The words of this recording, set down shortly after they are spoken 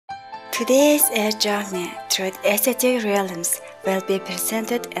Today's air journey through aesthetic realms will be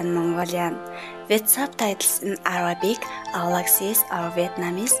presented in Mongolian, with subtitles in Arabic, Elegance or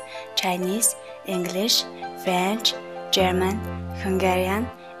Vietnamese, Chinese, English, French, German, Hungarian,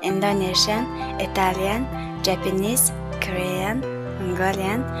 Indonesian, Italian, Japanese, Korean,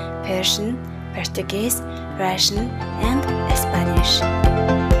 Mongolian, Persian, Portuguese, Russian, and Spanish.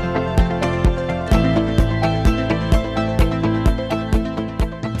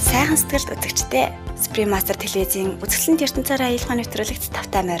 Сайхан сэтгэлд үзэгчдээ Supreme-Master телевизийн үзэсгэлэнт ертөнцөөр аялахын нэвтрүүлэгт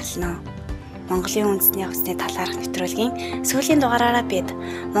тавтай морилно. Монголын үндэсний хувцсны талаарх нэвтрүүлгийн сүүлийн дугаараараа бид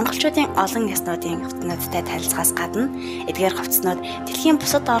монголчуудын олон яснуудын хувцснуудтай танилцахаас гадна эдгээр хувцснууд дэлхийн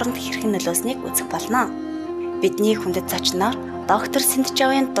бусад оронд хэрхэн нөлөөснийг үзэх болно. Бидний хүндэт зочноор доктор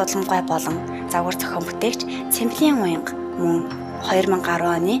Сэнтжавын дуламгай болон загвар зохион бүтээгч Цэмбэлийн уянга мөн 2010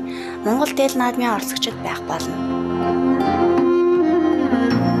 оны Монгол дээл наадмын оролцогчид байх болно.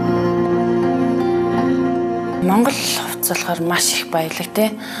 Монгол хувцас болохоор маш их баялаг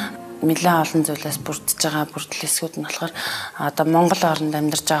те нэлээд олон зүйлээс бүрдэж байгаа бүрдлэсгүүд нь болохоор одоо Монгол орнд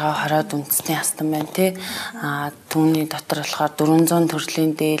амьдарч байгаа 20-од үндэсний хастан байна те түүний дотор болохоор 400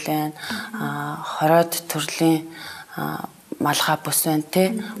 төрлийн дээл байна 20-од төрлийн малгай бүс байна те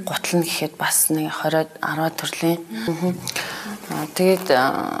гутал нь гэхэд бас нэг 10-од төрлийн тэгээд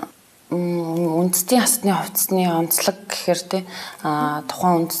үндэстний хастны хувцсны онцлог гэхээр те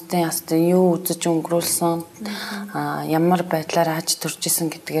тухайн үндэстний хастан юу үзэж өнгөрүүлсэн ямар байдлаар аж төрж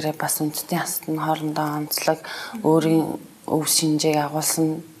исэн гэдгээрээ бас үндэстний хастны хоорондоо онцлог өөрийн өв шинжээг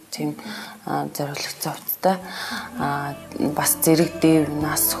агуулсан тийм зориулагдсан хувцастай бас зэрэг дэв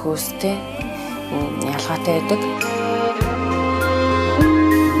нас хөөс те ялгаатай байдаг.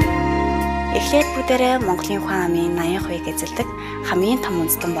 Эхлээд бүгдээрээ Монголын ухаан амын 80% эзэлдэг хамгийн том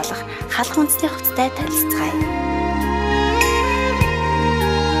үндэстэн болох халах үндэсний хувцастай танилцгаая.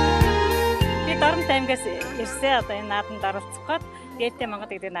 Би Дорнот аймгаас ирсэн одоо энэ нааданд оролцох гээд дээлтэй Монгол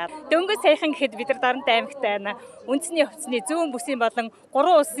гэдэг наад. Дөнгөж саяхан гэхэд бид нар Дорнот аймагт байна. Үндэсний хувцсны зүүн бүсийн болон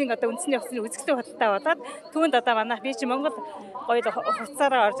 3 улсын одоо үндэсний хувцсны үзэсгэлэн худалдаа болоод түүнд одоо манайх би чи Монгол гоё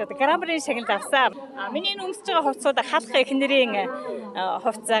хувцсаараа орж одоо грамбрын шагналд авсан. Миний өмсөж байгаа хувцсууд халах эхнэрийн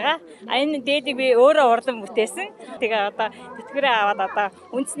хувцсаага. Энэ дээлийг би өөрөө урлан бүтээсэн. Тэгээ одоо тэтгэрээ аваад одоо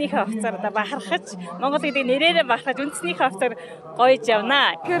үндэснийхээ хувцсаар одоо бахархаж Монгол гэдэг нэрээрээ бахархаж үндэснийхээ хувцсаар гоёж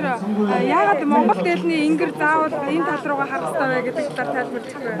явнаа. Тэгэхээр яагаад Монгол дээлний ингэр заавал энэ тал руугаа харах хэрэгтэй вэ гэдэг талаар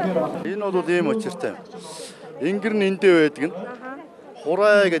тайлбарлах вэ? Энэ бол ийм учиртай. Ингэр нь эндээ байдаг нь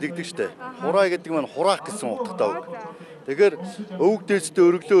хураа гэдэг штэ. Хураа гэдэг нь хураах гэсэн утгатай үг. Тэгэхээр өвөг дээцтэй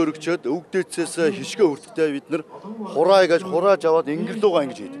өргөлөө өргөчөөд өвөг дээцээс хишгэ хүртэхдээ бид нар хураа гэж хурааж аваад ингэрлүүгээ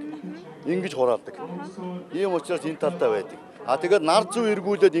ингэж хийдэг. Ингэж хураадаг. Ийм учраас энэ талтай байдаг. Тэгээд нар зүү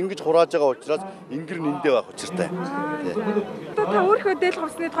эргүүлээд ингэж хурааж байгаа учраас ингэр нь эндээ байх учиртай. Та өөрийнхөө дээл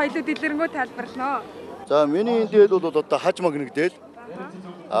хувцсны хоёлоо дэлгэрэнгүй тайлбарлана. За миний энэ дээл бол одоо хаж магнэг дээл.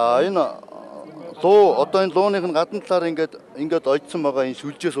 Энэ луу одоо энэ лууных нь гадна талаар ингээд ойдсон байгаа энэ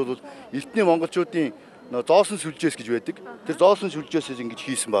сүлжээс бол эртний монголчуудын зоосон сүлжээс гэж байдаг. Тэр зоосон сүлжээс ингэж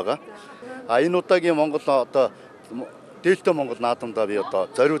хийсэн байгаа. Энэ удаагийн Монгол одоо дээлтэй Монгол наадамдаа би одоо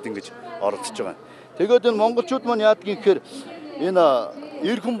зориуд ингэж оролцож байгаа. Тэгээд энэ монголчууд маань яадгийг гэхээр энэ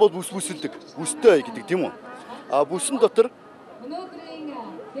эр хүн бол бүс бүсэлдэг, бүстэй гэдэг тийм үү? Бүсэн дотор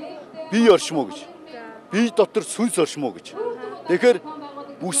бие оршимо гэж. Бие дотор сүнс оршимо гэж. Тэгэхээр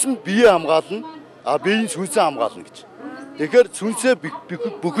бүс нь бие хамгаална, биеийн сүнсээ хамгаална гэж. Тэгэхээр сүнсээ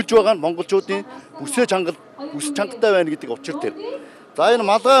бөхөж байгаа нь монголчуудын бүс чангатай байна гэдэг учир тэр. За энэ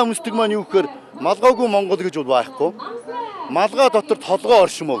малгай өмсдөг маань юу гэхээр малгайгүй Монгол гэж бол байхгүй. Малгай дотор толгой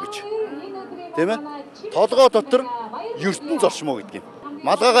оршимо гэж. Тийм ээ? Толгой дотор ертөнц оршимо гэдэг юм.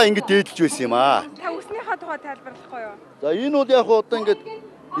 Малгайгаа ингэж дээдлж байсан юм аа. Та үснийхээ тухай тайлбарлахгүй юу? За энэ бол яг одоо ингэж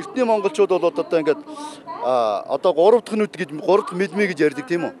эртний монголчууд бол одоо ингэж одоо 3 дахь нүд гэж 3 дахь мэлмэ гэж ярьдаг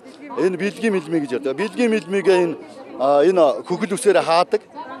тийм үү? Энэ бэлгийн мэлмэ гэж ярьдаг. Бэлгийн мэлмэгээ энэ хөхөл үсээрээ хаадаг.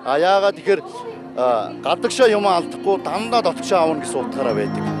 Яагаад тэгэхээр гадагшаа юм алдахгүй дандаа дотгошоо авна гэсэн утгаараа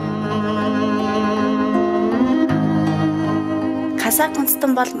байдаг. Казак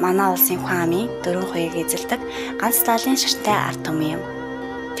үндэстэн бол манай улсын ухаан амын 4% эзэлдэг ганц лалын шаштай ард түмэн юм.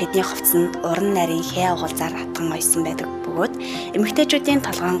 Тэдний хувцас нь уран нарийн хээ угуулзаар хатган ойсон байдаг бөгөөд эмэгтэйчүүдийн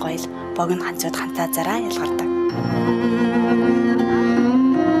толгоон гоёл богино ханцууд хантаазаараа ялгардаг.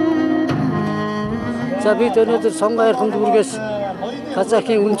 За бид өнөөдөр Сонгоо хайрхан дүүргээс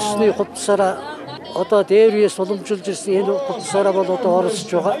Казакийн үндэсний хувцсаараа одоо дээр үеэс уламжилж ирсэн энэ хувцсаараа бол одоо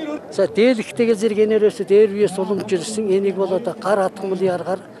оролцож байгаа. За дээлэгтэйгээ зэрэг энээрээс дээр үеэс уламж ирсэн энийг бол одоо гар хатгамлын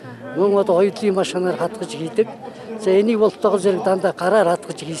аргаар мөн одоо хоёулын машинаар хатгаж хийдэг. За энийг бол одоо зэрэг дандаа гараар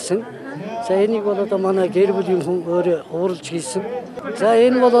хатгаж хийсэн. За энийг бол одоо манай гэр бүлийн хүн өөрөө ууралж хийсэн. За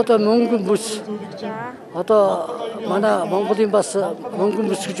энэ бол одоо мөнгөн бүс. Одоо манай Монголын бас мөнгөн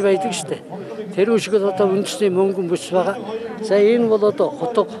бүс гэж байдаг шүү дээ. Тэр шиг л одоо үндэсний мөнгөн бүс байгаа. За энэ бол одоо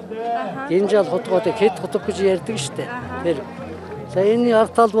хутга. Гинжал хутга одоо хэд хутга гэж ярьдаг шүү дээ. Тэр. За энэ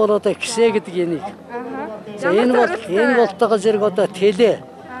ард тал бол одоо кисэ гэдэг энийг. За энэ болтойгоо зэрэг одоо тэлээ.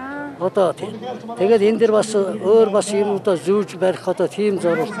 Одоо тэгээд энэ дэр бас өөр бас юмудаа зүүж барих одоо тийм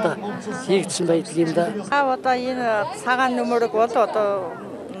зорилттой хийгдсэн байдаг юм да. Одоо энэ цагаан нөмөрөг бол одоо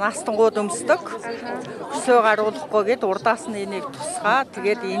наастангууд өмсдөг. Өсөө гаруулахгүй гээд урдаас нь энийг тусгаа.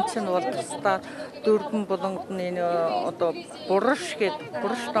 Тэгээд эн чинь бол тусдаа дөрвөн булангад нь энэ одоо бурш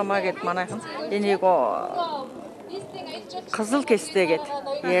намаа гээд манайхан энийг қызыл кестэй гээд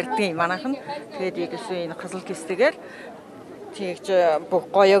ярьдгийг манайхан. Тэгээд ийгээс энэ қызыл кестэйгээр тэгж бүх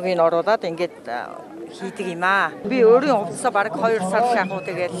гоёг ин оруулаад ингээд хийдэг юм аа. Би өөрийн хувцасаа бараг 2 сар шахуу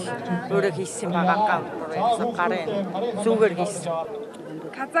тэгэл өөрөө хийсэн байгаа гарын зүгээр хийсэн.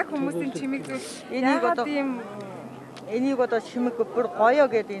 Казак хүмүүсийн чимэг зүйл энийг одоо чимэг бүр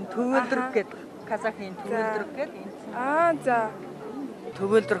гоё гэдэг энэ төвөлдрөг гэдэг казахын төвөлдрөг гэдэг энэ. За.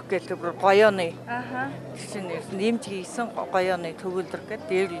 Төвөлдрөг гэдэг бүр гоёны. Чинь нэмж хийсэн гоёны төвөлдрөг гэдэг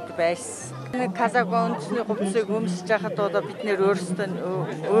дээр үед байсан. Казак үндэсний хувцсыг өмсөж байхад одоо бид нэр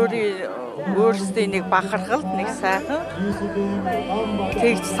өөрсдөө нэг бахархалд нэг сайхан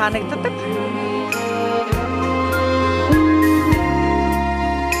тэгж санагддаг.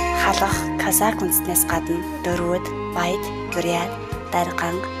 Халах казак үндэснээс гадна дөрвөд, баяд, буряд,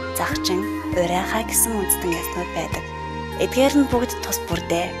 дарганг, загчин, урайхаа гэсэн үндэстэн яснууд байдаг. Эдгээр нь бүгд тус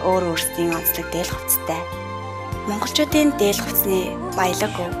бүрдээ өөр өөрсдийн онцлог дээл хувцастай. Монголчуудын дээл хувцсны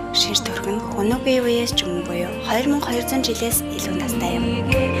баялаг шинж төрх нь хүнүг бие үеэс ч өмнө буюу 2200 жилээс илүү настай юм.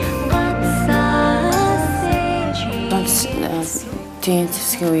 Тийм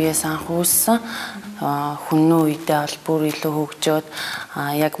зэвсгийн үеэс анх үүссэн хүннүү үедээ бол бүр илүү хөгжөөд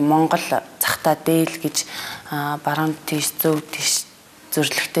яг Монгол захта дээл гэж баруун тийш зөв тийш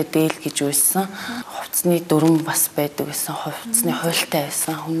зөвлөгтэй дээл гэж үйсэн. Хувцсны дүрм бас байдаг гэсэн, хувцсны хуйлтай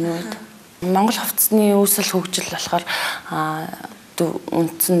байсан хүмүүд. Монгол хувцсны үүсэл хөгжил болохоор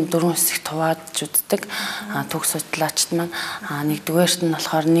үндсэн дөрвөн хэсэгт хувааж үздэг. Төгс судлаачид маань нэгдүгээрт нь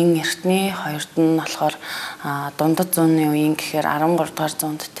болохоор нэн эртний, хоёрт нь болохоор дундад зууны үеийн гэхээр 13 дугаар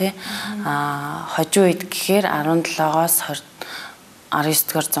зуунд тий. Хожим үед гэхээр 17-оос 19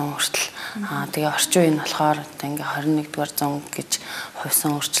 дугаар зуун хүртэл тэгээ орчин үеийн болохоор ингээ 21 дугаар зуун гэж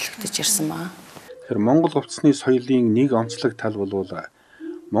хувьсан өөрчлөгдөж ирсэн байна. Тэгэхээр Монгол хувцсны соёлын нэг онцлог тал бол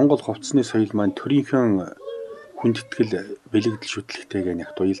Монгол хувцсны соёл маань төрийнхэн хүндэтгэл бэлэгдэл шүтлэгтэйгээ нэг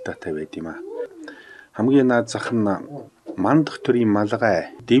дуялдаатай байд юм аа. Хамгийн наад зах нь мандах төрийн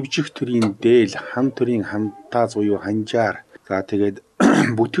малгай, дэвжих төрийн дээл, хан төрийн хамтаа буюу ханжаар, за тэгээд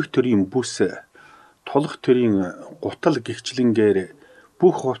бүтэх төрийн бүс, тулах төрийн гутал гихчлэнгээр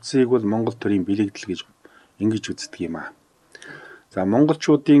бүх хувцсыг бол Монгол төрийн бэлэгдэл гэж ингэж үздэг юм аа. За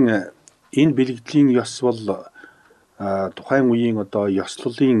монголчуудын энэ бэлэгдлийн ёс бол тухайн үеийн одоо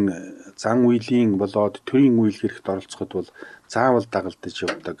ёслолын зан үйлийн болоод төрийн үйл хэрэгт оролцоход бол заавал дагалдаж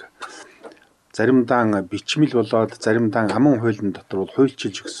явдаг. Заримдаа бичмэл болоод заримдаа аман хуулийн дотор бол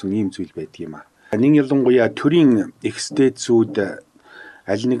хуульчилж өгсөн ийм зүйл байдаг юм аа. Нэг ялангуяа төрийн экстэцүүд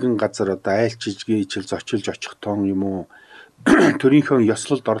аль нэгэн газар одоо айлчиж гүйчил зочилж очих тоон юм уу төрийнхөө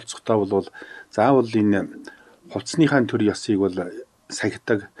ёслолд оролцохдоо бол заавал энэ хувцсныхаа төр ёсыг бол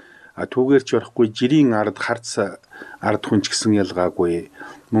сахидаг. Түүгээр ч барахгүй жирийн ард харц ард хүнч гэсэн ялгаагүй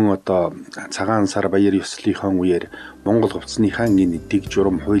мөн одоо цагаан сар баяр ёслолынхаа үеэр Монгол хувцсныхаа энэ дэг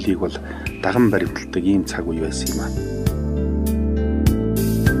журам хуулийг бол даган баримталдаг ийм цаг үе байсан юм аа.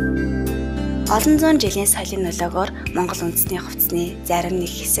 Олон зуун жилийн соёлын нөлөөгөөр Монгол үндэсний хувцсны зарим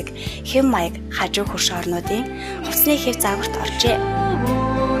нэг хэсэг хэв маяг хажуу хөрш орнуудын хувцсны хэв загварт оржээ.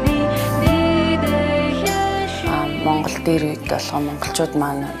 Монгол дээр үед болгоо монголчууд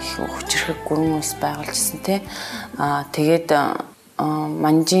маань их хүчрхэг гүрэн улс байгуулжсэн тий. Тэгээд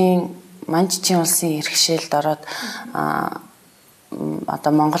манжчин улсын иргэшээлд ороод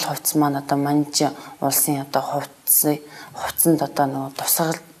одоо Монгол хувцс маань одоо манж улсын одоо хувцсанд одоо нөгөө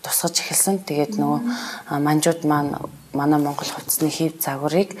тусгаж эхэлсэн. Тэгээд нөгөө манжууд маань манай Монгол хувцсны хэв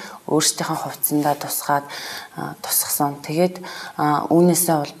загварыг өөрсдийнхөө хувцсандаа тусгаад тусгасан. Тэгээд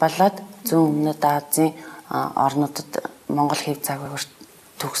үүнээсээ улбалаад зүүн өмнөд Азийн орнуудад Монгол хэв загвар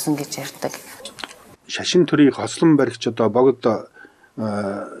төгсөн гэж ярьдаг. Шашин төрийг хослон баригч одоо богд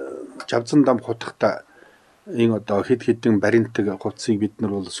жавзан дам хутагта энэ одоо хэд хэдэн баримтаг хувцсыг бид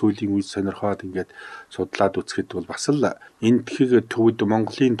нар бол сүүлийн үед сонирхоод ингээд судлаад үзэхэд бол бас л энэ тхийг төвд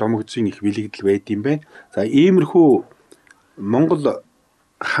Монголын домогцын их бэлэгдэл байд юм байна. За иймэрхүү Монгол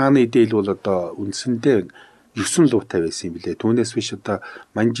хааны дээл бол одоо үндсэндээ 9 луутай байсан юм билээ. Түүнээс биш одоо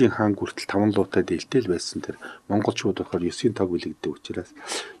Манжин хаан хүртэл 5 луутай дээлтэл байсан тэр монголчууд болохоор 9-ийн тог билэгддэг учраас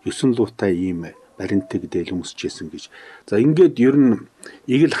 9 луутай ийм баримтыг дээл өмсөжсэн гэж. За ингээд ер нь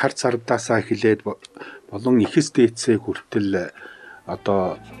игэл хар цардаасаа эхлээд болон ихэс дээдсээ хүртэл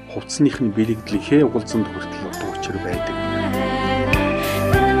одоо хувцсных нь бэлэгдлийнхээ угалзанд хүртэл одоо учир байдаг.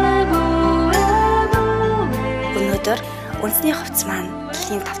 Өнөөдөр үндэсний хувцс маань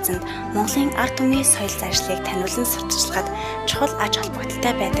дэлхийн тавцанд Монголын ард түмний соёл заншлыг таниулан сурталчилахад чухал ач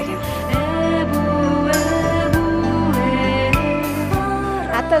холбогдолтой байдаг юм.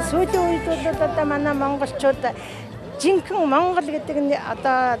 Одоо сүүлийн үед бол одоо манай монголчууд жинхэнэ Монгол гэдэг нь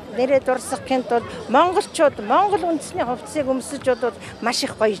одоо нэрээ дурсахын тулд монголчууд Монгол үндэсний хувцсыг өмсөж бол маш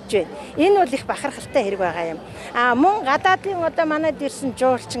их гоёж байна. Энэ бол их бахархалтай хэрэг байгаа юм. Мөн гадаадын одоо манайд ирсэн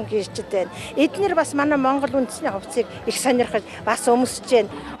жуурчин гэрчд байна. Эднэр бас манай Монгол үндэсний хувцсыг их сонирхож бас өмсөж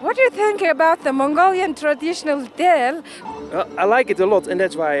байна. What do you think about the Mongolian traditional del? I like it a lot, and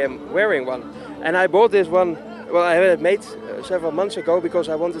that's why I'm wearing one. And I bought this one. Well, I had it made several months ago because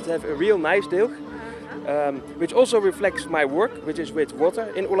I wanted to have a real nice del. Which also reflects my work, which is with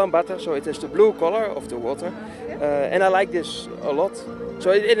water in Ulaanbaatar, so it has the blue color of the water, and I like this a lot.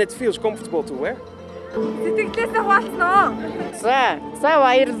 So it feels comfortable to wear. Сэтгэлээсээ хуваалцноо. За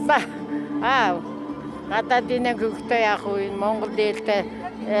баярлалаа. Гадаадын хөвгтэй яг уу Монгол дээлтэй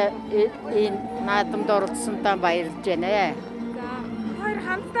энэ наадамд оролцсонтой баярлж байна. Хоёр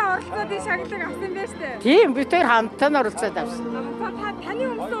хамтдаа оролцоод энэ шагналыг авсан юм байна шүү дээ. Тийм, бид хоёр хамтдаа оролцоод авсан. Таны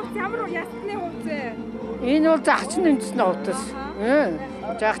өмсөн ямар ясны хувцс вэ? Энэ бол загчин үндэсний хувцас.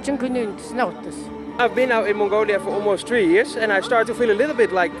 Загчин хүний үндэсний хувцас. I've been out in Mongolia for almost 3 years, and I start to feel a little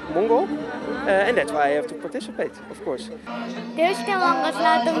bit like Mongol, and that's why I have to participate, of course. Дээлтэй Монгол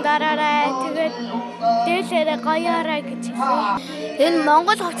наадам дараарай. Тэгээд дээлээрээ гоёорой гэж хэлсэн. Энэ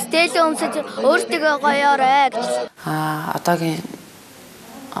Монгол хувцас дээлээ өмсөж өөртөө гоёорой гэж. Одоогийн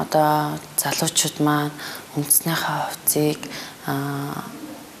залуучууд маань үндэснийхээ хувцсыг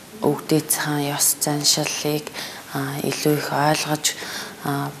өвгдээцхэн ёс заншиллыг илүү их ойлгож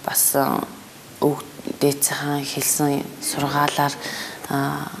бас өвгдээцхэн хэлсэн сургаалаар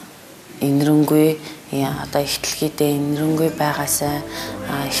инэрэнгүй одоо ихтлгийдээ инэрэнгүй байгаасаа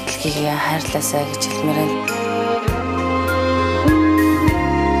ихтлгийгээ хайрлаасаа гэж хэлмээр байна.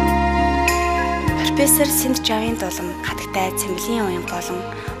 Профессор Синд Жавын дулам хатагтай цэмбэлийн уян болон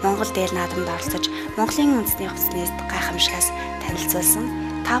Монгол дээр наадамд оролцож Монголын үндэсний хувцснээс гайхамшигаас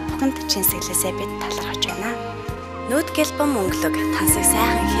танилцуулсан та бүхэнд чинсэглээсээ бид талархаж байна. Нүд гэлбэн мөнгөлөг тансаг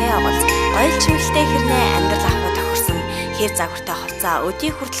сайхан хээ оголц гоёл чимэлтэй хэрнээ амьдрал ахуй тохирсон хэв загвартай хувцаа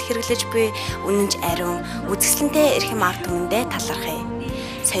өдий хүртэл хэрэглэж буй үнэнч ариун үзэсгэлэнтэй эрхэм ард түмэндээ талархъя.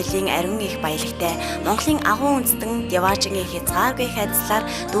 Соёлын ариун их баялагтай Монголын агуу үндэстэн Деважингийн хязгааргүй хайцлаар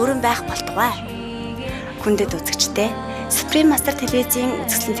дүүрэн байх болтугай. Хүндэт үзэгчтэй Supreme Master телевизийн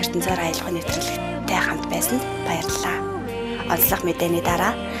үзэсгэлэн ертөнцөөр аялах нэвтрүүлэгтэй хамт байсанд баярлалаа. Онцлог мэдээний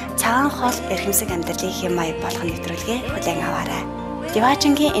дараа цагаан хоол эрхэмсэг амьдралын хэм маяг болох нэвтрүүлгээ хүлээн аваарай.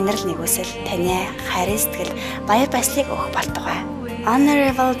 Деважингийн инэрл нэгүсэл таны хайрын сэтгэл баяр баясгалыг өгөх болтугай.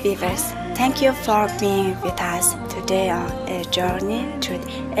 Honorable viewers, thank you for being with us today on a journey through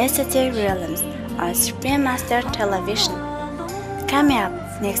esoteric realms on Supreme Master Television. Coming up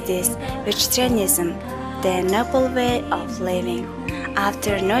next is vegetarianism, the noble way of living.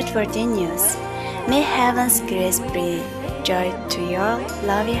 After noteworthy news, may heaven's grace bring joy to your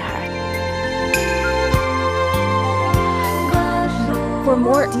loving heart. For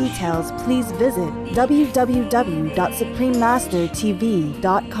more details, please visit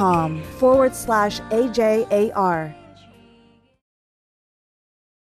www.suprememastertv.com/AJAR.